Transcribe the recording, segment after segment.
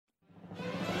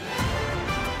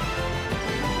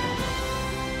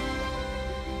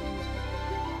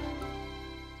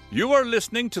You are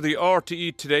listening to the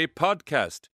RTE Today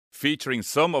podcast, featuring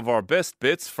some of our best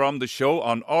bits from the show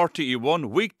on RTE1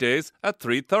 weekdays at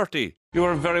 3:30. You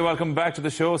are very welcome back to the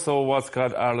show. So what's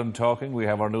got Ireland talking? We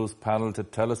have our news panel to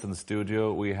tell us in the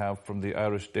studio. We have from the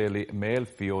Irish Daily Mail,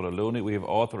 Fiona Looney. We have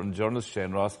author and journalist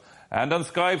Shane Ross. And on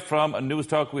Skype from News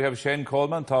Talk, we have Shane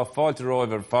Coleman. Tá fáilte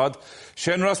roimh fad.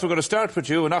 Shane Ross, we're going to start with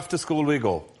you, and off to school we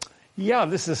go. Yeah,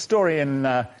 this is a story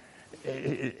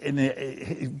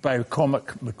by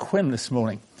Cormac McQuinn this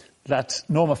morning that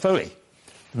Norma Foley,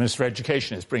 the Minister of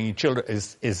Education, is bringing children,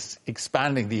 is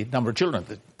expanding the number of children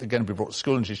that are going to be brought to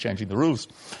school, and she's changing the rules.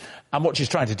 And what she's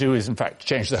trying to do is, in fact,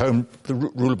 change the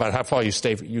rule about how far you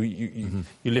stay, you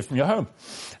live from your home.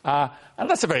 And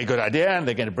that's a very good idea. And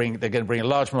they're going to bring a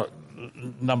large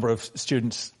number of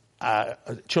students,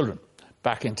 children,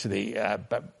 back into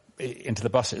the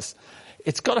buses.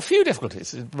 It's got a few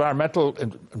difficulties.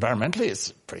 Environmentally,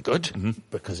 it's pretty good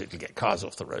because it'll get cars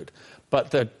off the road. But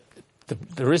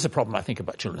there is a problem, I think,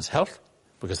 about children's health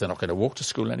because they're not going to walk to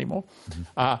school anymore.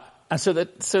 And so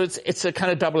it's a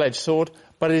kind of double-edged sword,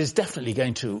 but it is definitely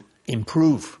going to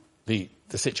improve the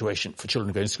situation for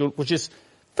children going to school, which is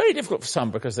very difficult for some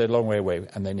because they're a long way away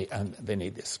and they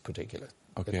need this particular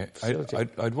facility.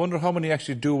 I'd wonder how many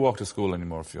actually do walk to school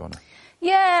anymore, Fiona.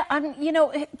 Yeah, and,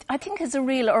 I think there's a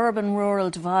real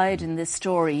urban-rural divide in this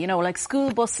story. Like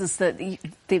school buses, the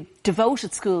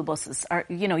devoted school buses, are,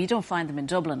 you don't find them in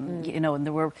Dublin, and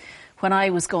there were... When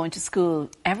I was going to school,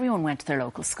 everyone went to their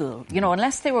local school,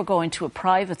 unless they were going to a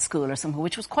private school or something,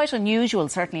 which was quite unusual,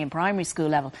 certainly in primary school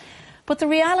level. But the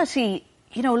reality...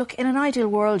 look, in an ideal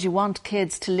world, you want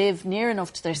kids to live near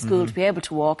enough to their school to be able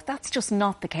to walk. That's just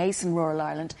not the case in rural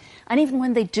Ireland. And even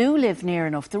when they do live near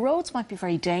enough, the roads might be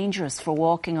very dangerous for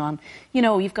walking on.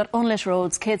 You've got unlit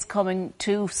roads, kids coming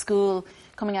to school,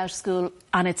 coming out of school,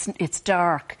 and it's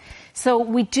dark. So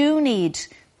we do need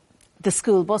the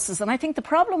school buses. And I think the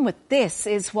problem with this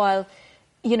is while...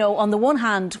 on the one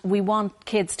hand, we want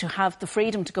kids to have the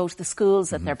freedom to go to the schools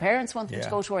that their parents want them to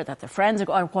go to or that their friends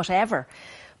or whatever.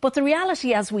 But the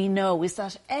reality, as we know, is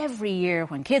that every year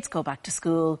when kids go back to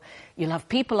school, you'll have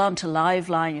people onto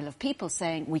Liveline, you'll have people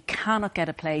saying, we cannot get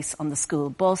a place on the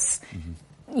school bus.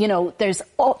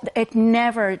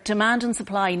 Demand and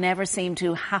supply never seem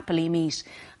to happily meet.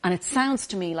 And it sounds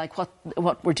to me like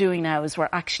what we're doing now is we're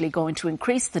actually going to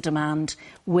increase the demand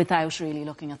without really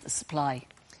looking at the supply.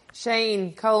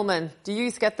 Shane Coleman, do you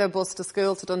get the bus to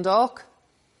school to Dundalk?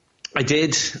 I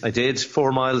did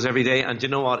 4 miles every day, and you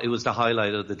know what? It was the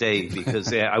highlight of the day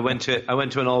because I went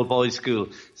to an all boys school,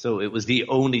 so it was the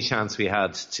only chance we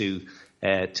had to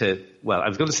I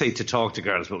was going to say to talk to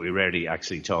girls, but we rarely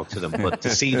actually talk to them, but to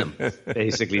see them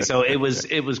basically. So it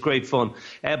was great fun.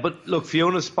 But look,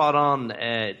 Fiona's spot on.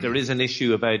 There is an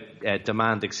issue about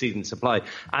demand exceeding supply,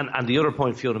 and the other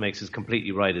point Fiona makes is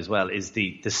completely right as well. Is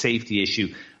the safety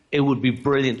issue. It would be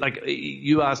brilliant. Like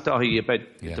you asked Dahi about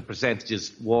the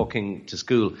percentages walking to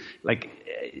school. Like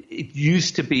it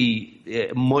used to be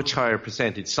a much higher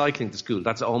percentage cycling to school.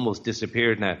 That's almost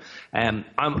disappeared now.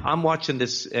 I'm watching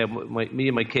this. Me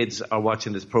and my kids are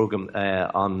watching this program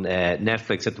on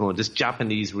Netflix at the moment. This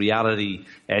Japanese reality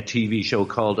TV show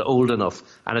called Old Enough,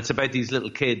 and it's about these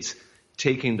little kids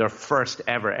taking their first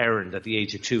ever errand at the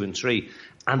age of 2 and 3.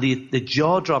 And the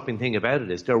jaw-dropping thing about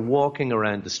it is they're walking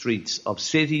around the streets of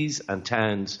cities and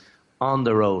towns on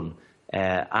their own.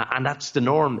 And that's the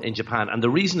norm in Japan. And the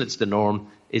reason it's the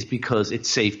norm is because it's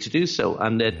safe to do so.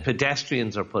 And that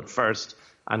pedestrians are put first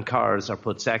and cars are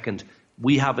put second.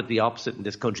 We have it the opposite in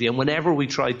this country. And whenever we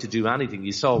try to do anything,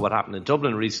 you saw what happened in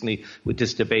Dublin recently with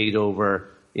this debate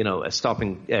over,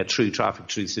 stopping through traffic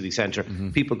through the city centre.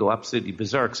 People go absolutely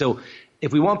berserk. So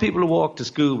if we want people to walk to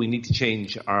school, we need to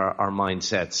change our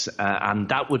mindsets. And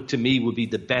that would be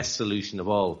the best solution of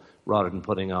all, rather than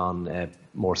putting on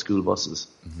more school buses.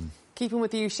 Keeping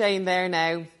with you, Shane, there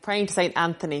now, praying to St.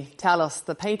 Anthony. Tell us,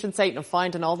 the patron saint of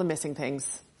finding all the missing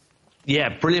things. Yeah,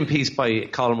 brilliant piece by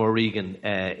Colm O'Regan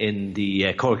in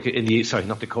the Cork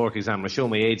Examiner. Show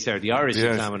my age there, the Irish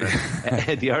Examiner,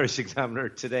 the Irish Examiner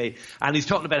today. And he's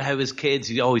talking about how his kids,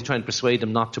 he's always trying to persuade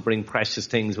them not to bring precious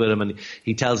things with him. And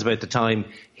he tells about the time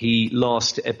he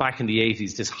lost, back in the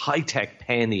 80s, this high-tech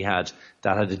pen he had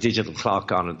that had a digital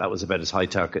clock on it. That was about as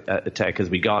high-tech as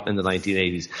we got in the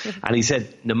 1980s. And he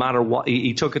said no matter what,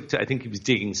 he took it to, I think he was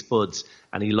digging spuds,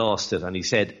 and he lost it. And he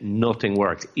said nothing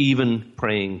worked. Even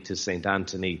praying to St.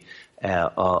 Anthony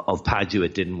of Padua,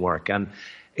 it didn't work. And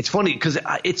It's funny because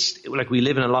it's like we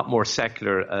live in a lot more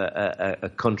secular a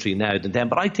country now than then.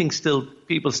 But I think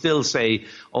people still say,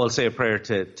 I'll say a prayer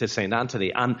to St.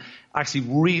 Anthony. And actually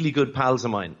really good pals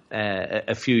of mine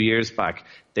a few years back,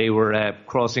 they were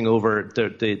crossing over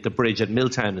the bridge at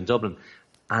Milltown in Dublin.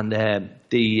 And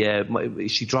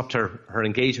she dropped her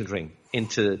engagement ring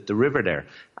into the river there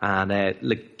and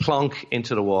like plonk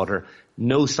into the water,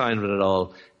 no sign of it at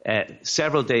all.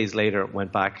 Several days later,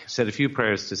 went back, said a few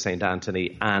prayers to St.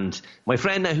 Anthony, and my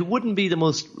friend now, who wouldn't be the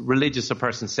most religious of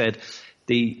person, said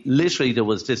literally there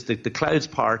was this, the clouds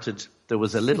parted, there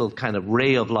was a little kind of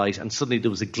ray of light, and suddenly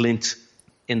there was a glint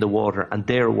in the water, and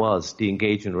there was the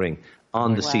engagement ring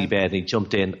on the seabed, and he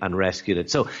jumped in and rescued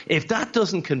it. So if that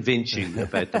doesn't convince you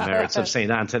about the merits of St.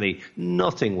 Anthony,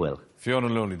 nothing will. Fiona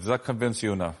Looney, does that convince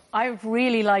you now? I'd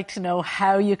really like to know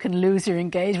how you can lose your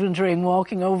engagement ring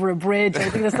walking over a bridge.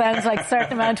 I think there sounds like a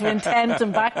certain amount of intent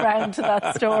and background to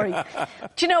that story.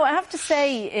 Do you know, I have to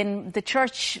say, in the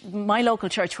church, my local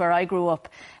church where I grew up,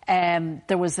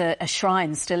 there was a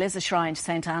shrine, still is a shrine to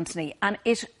St. Anthony, and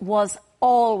it was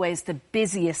always the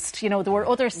busiest. You know, there were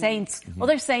other saints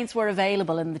were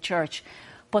available in the church,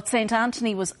 but St.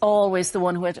 Anthony was always the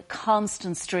one who had a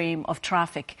constant stream of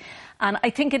traffic. And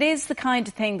I think it is the kind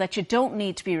of thing that you don't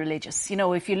need to be religious. You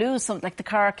know, if you lose something like the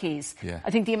car keys, I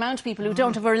think the amount of people who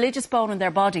don't have a religious bone in their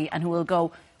body and who will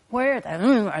go, where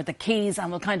are the keys?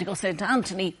 And will kind of go, St.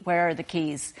 Anthony, where are the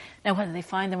keys? Now, whether they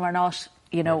find them or not,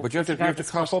 you know... But you have to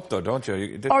cough up, though, don't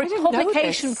you? Or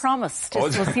publication promised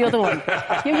was the other one.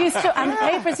 You used to, and the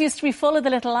papers used to be full of the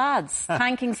little ads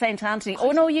thanking St. Anthony.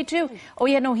 Oh, no, you do. Oh,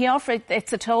 yeah, no, he offered,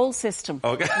 it's a toll system.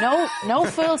 Okay. No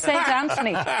fool St.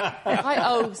 Anthony. I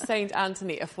owe St.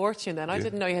 Anthony a fortune then. I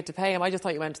didn't know you had to pay him. I just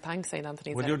thought you went to thank St.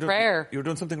 Anthony. Well, prayer. You're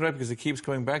doing something right because it keeps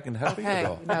coming back and helping you,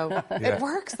 though. No. It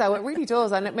works, though. It really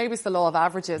does. And maybe it's the law of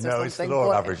averages or something. No, it's the law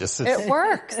of averages. It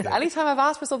works. Anytime I've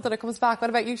asked for something, it comes back. What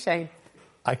about you, Shane?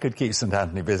 I could keep St.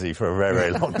 Anthony busy for a very,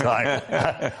 very long time.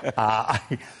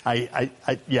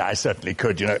 I certainly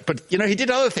could, you know. But, you know, he did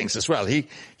other things as well.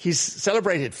 He's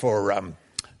celebrated for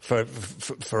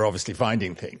obviously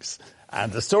finding things.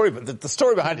 And the story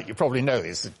behind it, you probably know,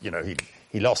 is that, you know,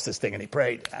 he lost this thing and he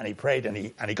prayed and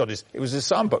he got it was his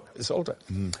psalm book, his altar.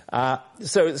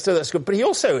 So that's good. But he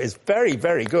also is very,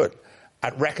 very good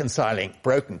at reconciling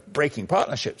breaking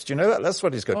partnerships. Do you know that? That's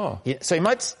what he's good. Oh. So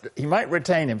he might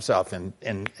retain himself in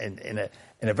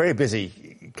a very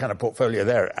busy kind of portfolio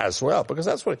there as well, because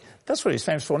that's what he's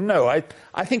famous for. No, I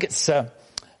think it's a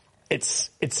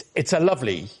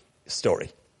lovely story.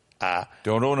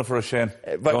 Don't ruin it for us, Shane.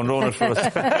 Don't ruin it for us.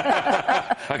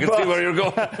 I can see where you're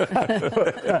going.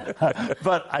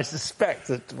 But I suspect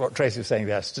that what Tracy was saying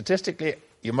there, statistically,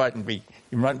 you mightn't be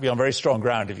on very strong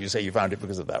ground if you say you found it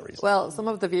because of that reason. Well, some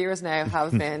of the viewers now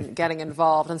have been getting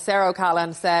involved, and Sarah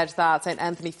O'Callaghan said that St.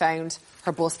 Anthony found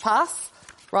her bus pass.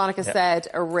 Veronica said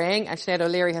a ring, and Sinead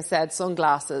O'Leary has said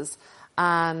sunglasses.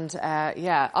 And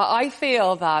I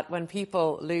feel that when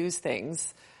people lose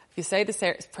things, if you say the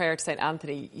prayer to St.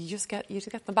 Anthony, you just get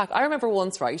them back. I remember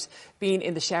once, right, being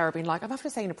in the shower, being like, I'm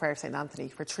after saying a prayer to St. Anthony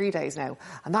for 3 days now,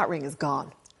 and that ring is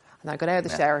gone. And I got out of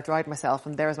the shower, dried myself,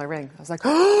 and there's my ring. I was like,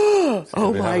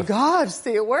 oh my God,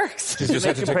 see, it works. You just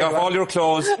had to take off all your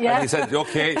clothes, and he said,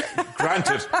 okay,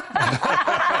 granted.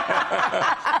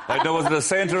 I know, was it a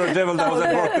saint or a devil that was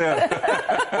at work there?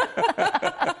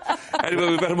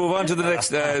 Anyway, we better move on to the next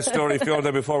story,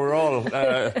 Fiona, before we're all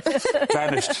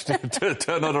banished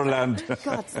to another land.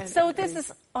 So this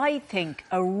is, I think,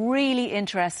 a really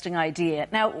interesting idea.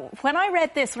 Now, when I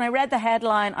read the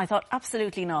headline, I thought,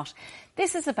 absolutely not.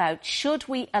 This is about, should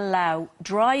we allow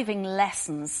driving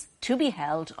lessons to be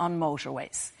held on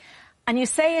motorways? And you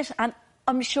say it, and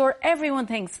I'm sure everyone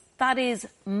thinks that is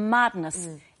madness.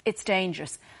 It's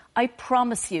dangerous. I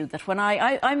promise you that when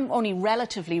I'm only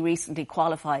relatively recently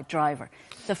qualified driver.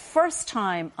 The first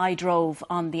time I drove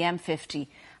on the M50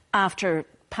 after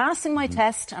passing my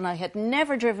test, and I had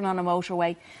never driven on a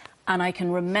motorway, and I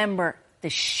can remember the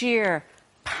sheer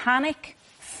panic,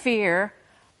 fear,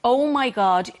 oh my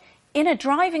God. In a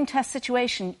driving test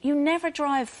situation, you never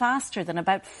drive faster than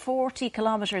about 40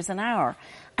 kilometres an hour.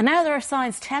 And now there are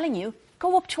signs telling you,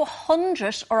 go up to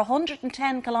 100 or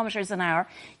 110 kilometres an hour.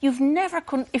 You've never,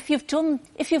 if you've done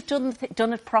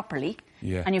it properly,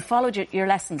 and you followed your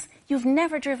lessons, you've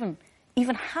never driven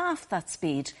even half that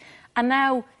speed. And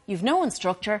now you've no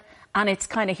instructor, and it's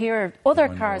kind of here, other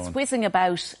cars whizzing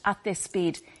about at this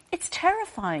speed. It's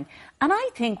terrifying. And I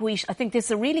think this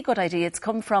is a really good idea. It's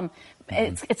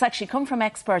actually come from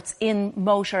experts in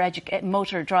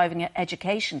motor driving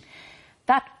education,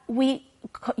 that we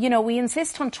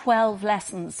insist on 12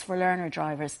 lessons for learner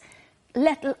drivers.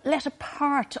 let a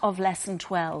part of lesson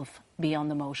 12 be on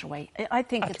the motorway. I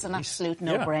think it's an absolute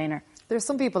no-brainer. There's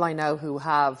some people I know who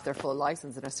have their full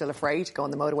licence and are still afraid to go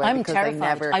on the motorway I'm because terrified. they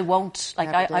never... I won't.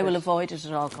 I will avoid it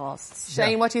at all costs.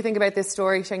 Shane, what do you think about this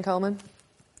story, Shane Coleman?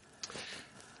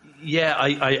 Yeah,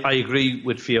 I agree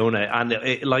with Fiona.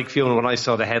 And like Fiona, when I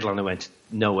saw the headline, I went,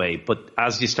 no way. But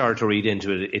as you start to read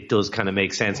into it, it does kind of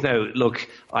make sense. Now, look,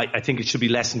 I think it should be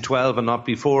lesson 12 and not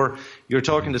before. You're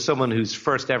talking to someone whose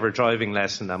first ever driving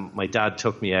lesson, and my dad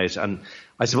took me out. And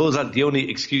I suppose that the only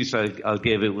excuse I'll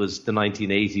give it was the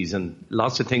 1980s, and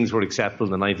lots of things were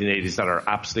acceptable in the 1980s that are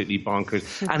absolutely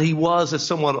bonkers. And he was a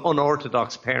somewhat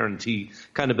unorthodox parent. He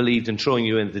kind of believed in throwing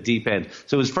you into the deep end.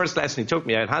 So his first lesson, he took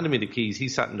me out, handed me the keys, he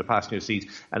sat in the passenger seat,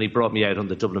 and he brought me out on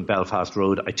the Dublin-Belfast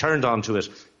road. I turned onto it,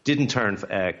 didn't turn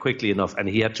quickly enough, and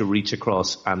he had to reach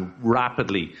across and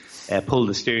rapidly pull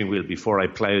the steering wheel before I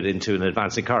ploughed into an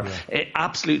advancing car.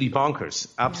 Absolutely bonkers,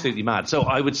 absolutely mad. So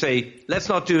I would say, let's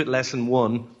not do it lesson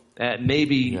 1,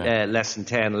 maybe lesson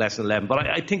 10, lesson 11. But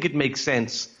I think it makes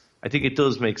sense. I think it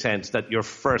does make sense that your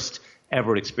first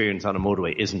ever experience on a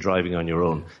motorway isn't driving on your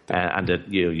own, and that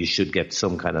you should get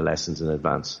some kind of lessons in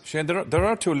advance. Shane, there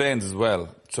are 2 lanes as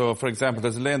well. So, for example,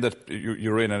 there's a lane that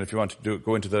you're in, and if you want to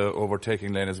go into the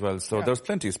overtaking lane as well. So there's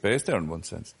plenty of space there in one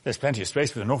sense. There's plenty of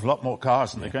space with an awful lot more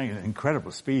cars, and they're going at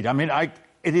incredible speed. I mean,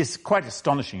 it is quite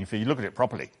astonishing if you look at it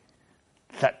properly,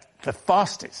 that the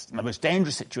fastest and the most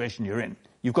dangerous situation you're in,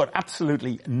 you've got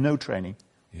absolutely no training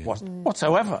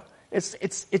whatsoever.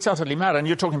 It's utterly mad. And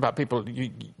you're talking about people,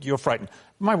 you're frightened.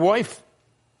 My wife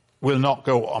will not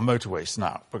go on motorways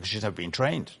now because she's never been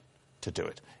trained to do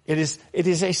it. It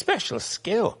is a special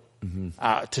skill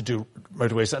to do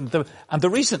motorways. And the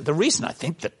reason I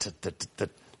think that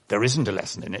there isn't a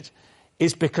lesson in it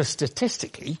is because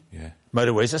statistically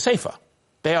motorways are safer.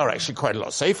 They are actually quite a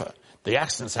lot safer. The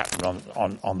accidents happen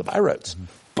on the byroads.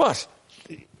 But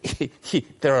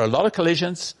there are a lot of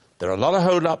collisions, there are a lot of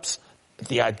hold-ups.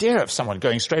 The idea of someone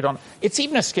going straight on, it's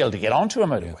even a skill to get onto a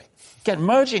motorway.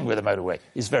 Merging with a motorway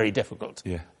is very difficult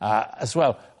as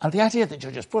well. And the idea that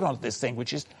you're just put onto this thing,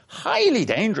 which is highly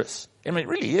dangerous, I mean, it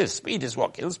really is. Speed is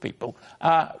what kills people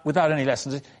without any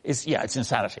lessons. It's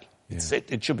insanity. Yeah.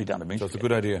 It should be done immediately. So it's a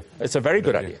good idea. It's a very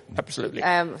good idea. Absolutely.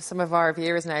 Some of our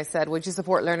viewers now said, would you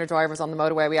support learner drivers on the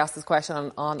motorway? We asked this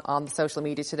question on the social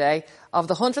media today. Of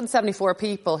the 174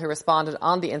 people who responded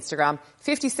on the Instagram,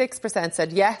 56%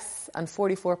 said yes and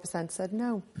 44% said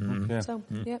no. Okay. So,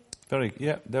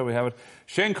 there we have it.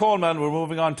 Shane Coleman, we're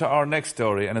moving on to our next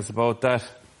story, and it's about that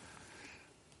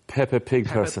Peppa Pig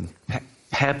person.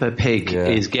 Peppa Pig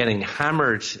is getting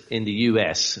hammered in the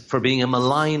US for being a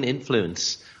malign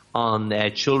influence on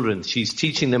children. She's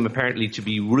teaching them apparently to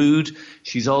be rude.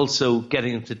 She's also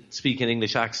getting them to speak in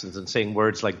English accents and saying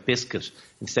words like biscuit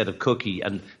instead of cookie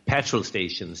and petrol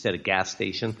station instead of gas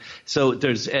station. So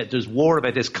there's war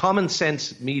about this. Common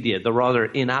Sense Media, the rather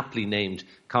inaptly named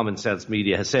Common Sense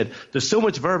Media, has said there's so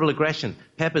much verbal aggression.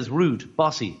 Peppa's rude,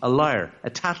 bossy, a liar, a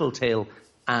tattletale,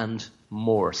 and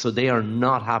more. So they are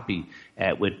not happy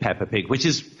with Peppa Pig, which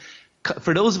is,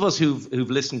 for those of us who've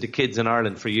listened to kids in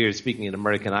Ireland for years speaking in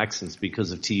American accents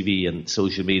because of TV and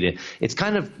social media, it's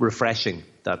kind of refreshing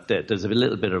that there's a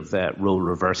little bit of role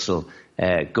reversal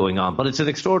going on. But it's an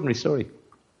extraordinary story.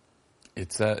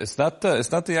 It's not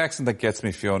the accent that gets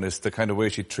me, Fiona. It's the kind of way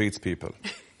she treats people.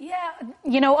 Yeah,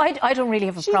 I don't really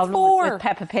have a problem with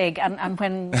Peppa Pig. And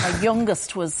when my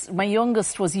youngest was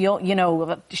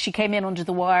young, she came in under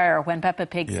the wire when Peppa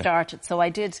Pig started. So I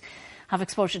did have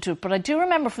exposure to it. But I do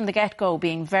remember from the get-go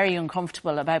being very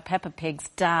uncomfortable about Peppa Pig's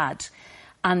dad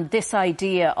and this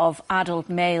idea of adult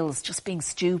males just being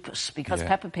stupid because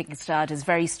Peppa Pig's dad is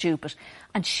very stupid.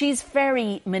 And she's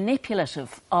very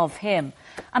manipulative of him.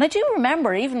 And I do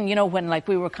remember even, when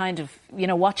we were kind of,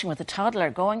 watching with a toddler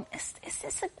going, is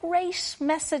this a great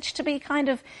message to be kind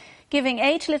of giving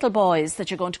A, to little boys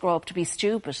that you're going to grow up to be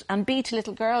stupid, and B, to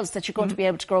little girls that you're going to be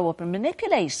able to grow up and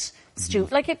manipulate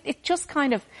stupid. It just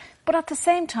kind of... But at the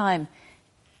same time,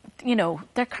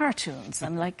 they're cartoons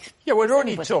and Yeah, we're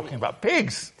only talking about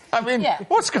pigs. I mean,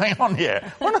 what's going on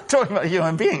here? We're not talking about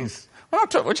human beings.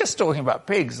 We're just talking about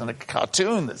pigs and a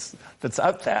cartoon that's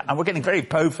out there, and we're getting very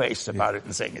po-faced about it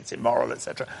and saying it's immoral,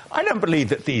 etc. I don't believe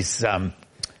that these...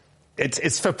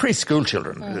 It's for preschool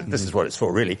children. This is what it's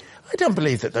for, really. I don't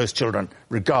believe that those children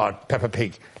regard Peppa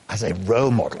Pig as a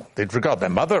role model. They'd regard their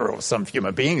mother or some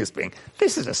human being as being,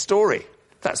 this is a story.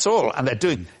 That's all. And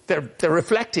they're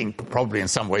reflecting probably in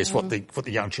some ways what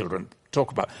the young children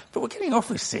talk about. But we're getting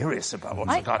awfully serious about what's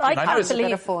I got. can't It's a believe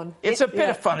bit of fun. It's a bit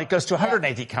of fun. It goes to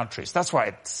 180 countries. That's why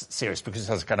it's serious, because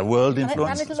it has a kind of world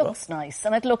influence. And it looks nice,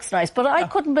 and it looks nice. But I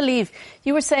couldn't believe,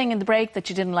 you were saying in the break that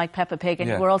you didn't like Peppa Pig, and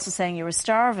you were also saying you were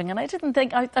starving, and I didn't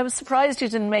think, I was surprised you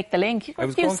didn't make the link. You got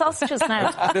a few sausages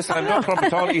now. Listen, I'm not from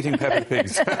at all eating Peppa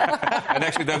Pigs. And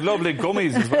actually, they have lovely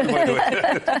gummies as well, by the way.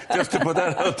 Just to put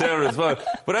that out there as well.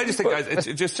 But I just think,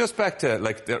 it's just back to,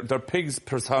 like, they're pigs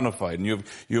personified, and you've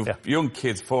young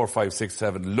kids, 4, 5, 6,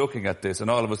 7, looking at this, and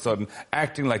all of a sudden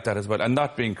acting like that as well, and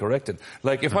not being corrected.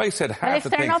 Like, if I said half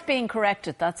if they're not being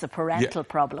corrected, that's a parental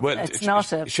problem. Well, it's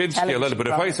not a Shinsky a little, but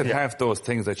if I said problem. half those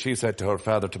things that she said to her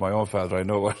father, to my own father, I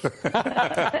know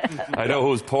I know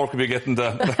whose pork will be getting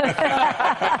the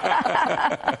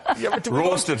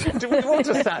roasted. Do we want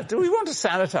to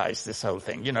sanitize this whole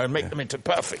thing, you know, and make them into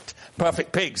perfect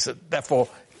pigs, therefore,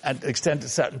 and extend to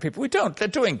certain people? We don't. They're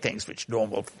doing things which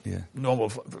normal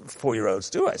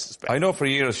 4-year-olds do, I suspect. I know for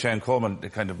years Shane Coleman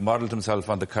kind of modelled himself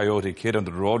on the Coyote Kid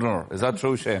under the Roadrunner. Is that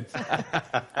true, Shane?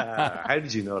 How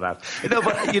did you know that? No,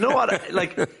 but you know what?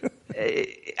 Like,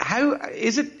 how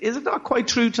is it not quite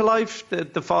true to life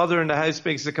that the father in the house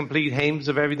makes a complete hames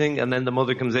of everything, and then the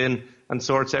mother comes in and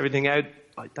sorts everything out?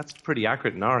 That's pretty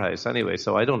accurate in our house anyway,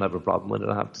 so I don't have a problem with it,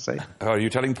 I have to say. Are you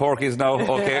telling porkies now?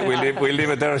 Okay, we'll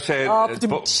leave it there, Shane. Both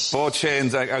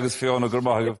Shanes, agus Fiona, good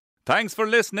morning. Thanks for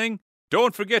listening.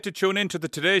 Don't forget to tune in to the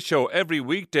Today Show every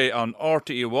weekday on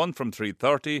RTE1 from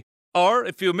 3:30. Or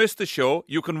if you missed the show,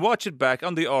 you can watch it back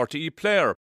on the RTE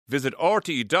player. Visit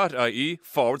rte.ie/player.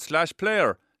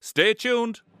 Stay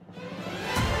tuned.